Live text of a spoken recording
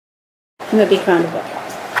Give him a big round of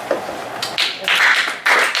applause.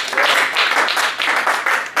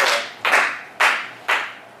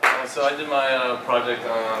 So I did my project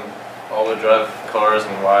on all-wheel drive cars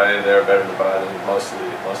and why they're better to buy than most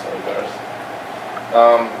other cars.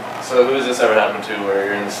 So who has this ever happened to where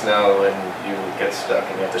you're in the snow and you get stuck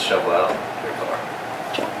and you have to shovel out your car?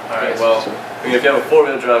 Alright, well, I mean, if you have a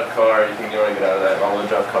four-wheel drive car, you can already get out of that, and all-wheel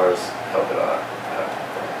drive cars help it out.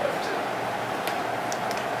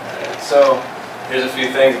 So, here's a few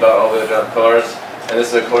things about all-wheel drive cars, and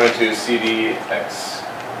this is according to CDX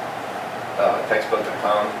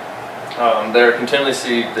textbook.com.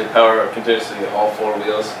 They power continuously all four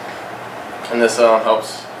wheels, and this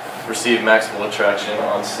helps receive maximal traction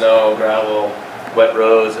on snow, gravel, wet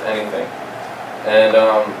roads, anything. And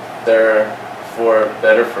they're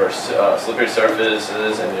better for slippery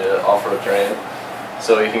surfaces and off-road terrain,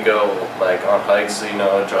 so you can go like on hikes,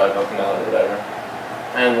 drive up and down or whatever.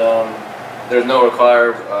 And there's no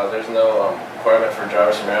requirement for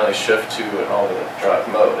drivers to manually shift to an all-wheel drive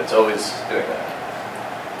mode. It's always doing that.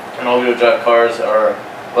 And all-wheel drive cars are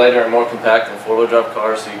lighter and more compact than four-wheel drive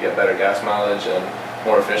cars, so you get better gas mileage and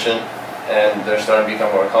more efficient. And they're starting to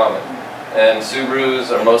become more common. And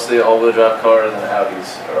Subarus are mostly all-wheel drive cars, and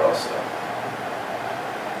Audis are also.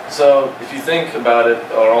 So if you think about it,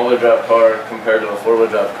 an all-wheel drive car compared to a four-wheel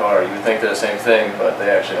drive car, you would think they're the same thing, but they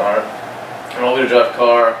actually aren't. An all-wheel drive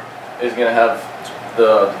car is going to have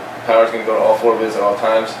the power is going to go to all four wheels at all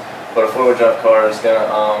times, but a four-wheel drive car is going to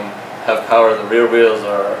have power the rear wheels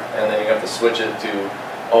and then you have to switch it to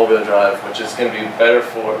all-wheel drive, which is going to be better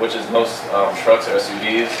which is most trucks or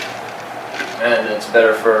SUVs, and it's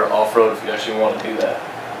better for off-road if you actually want to do that.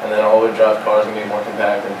 And then all-wheel drive cars are going to be more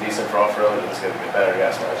compact and decent for off-road, and it's going to get better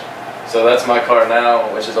gas mileage. So that's my car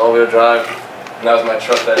now, which is all-wheel drive, and that was my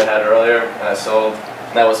truck that I had earlier, and I sold,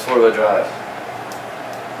 and that was four-wheel drive.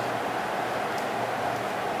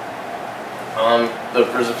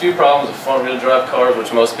 There's a few problems with front-wheel drive cars,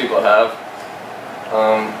 which most people have.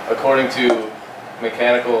 According to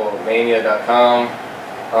mechanicalmania.com,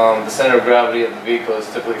 the center of gravity of the vehicle is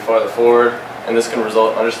typically farther forward, and this can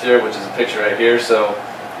result in understeer, which is a picture right here. So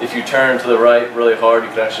if you turn to the right really hard, you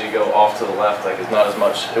could actually go off to the left. Like, it's not as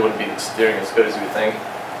much, it wouldn't be steering as good as you would think.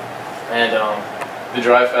 And the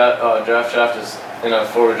drive shaft is in a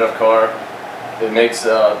four-wheel drive car. It makes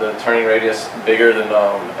the turning radius bigger than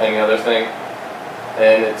any other thing,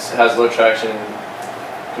 and it has low traction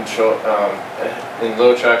control. In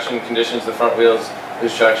low traction conditions, the front wheels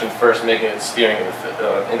lose traction first, making it steering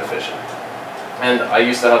inefficient. And I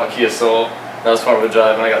used to have a Kia Soul, that was front wheel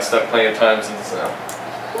drive, and I got stuck plenty of times in the snow.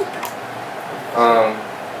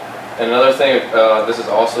 And another thing, this is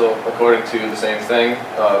also according to the same thing,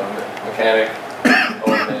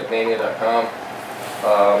 mechanicmania.com.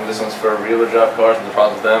 This one's for rear-wheel drive cars and the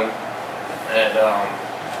problems with them, and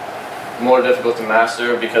more difficult to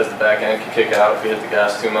master because the back end can kick out if you hit the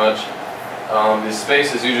gas too much. The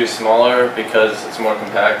space is usually smaller because it's more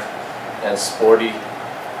compact and sporty.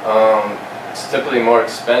 It's typically more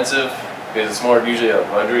expensive because it's more usually a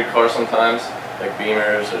luxury car sometimes, like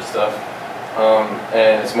Beamers or stuff,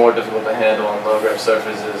 and it's more difficult to handle on low grip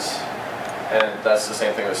surfaces, and that's the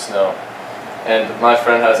same thing with snow. And my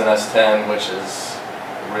friend has an S10, which is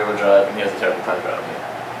rear-wheel drive, and he has a terrible time driving it.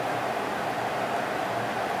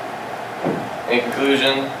 In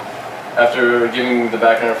conclusion, after giving the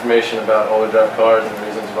background information about all-wheel drive cars and the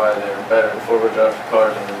reasons why they're better than four-wheel drive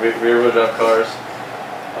cars and rear-wheel drive cars,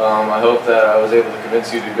 I hope that I was able to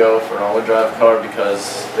convince you to go for an all-wheel drive car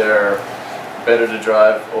because they're better to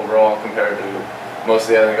drive overall compared to most of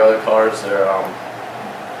the other cars.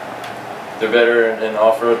 They're better in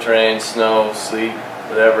off-road terrain, snow, sleet,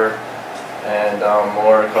 whatever, and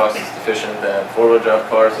more cost efficient than four-wheel drive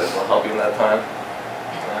cars that will help you in that time.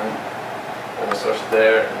 And we'll switch it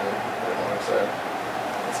there, and then on the other side.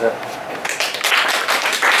 That's it.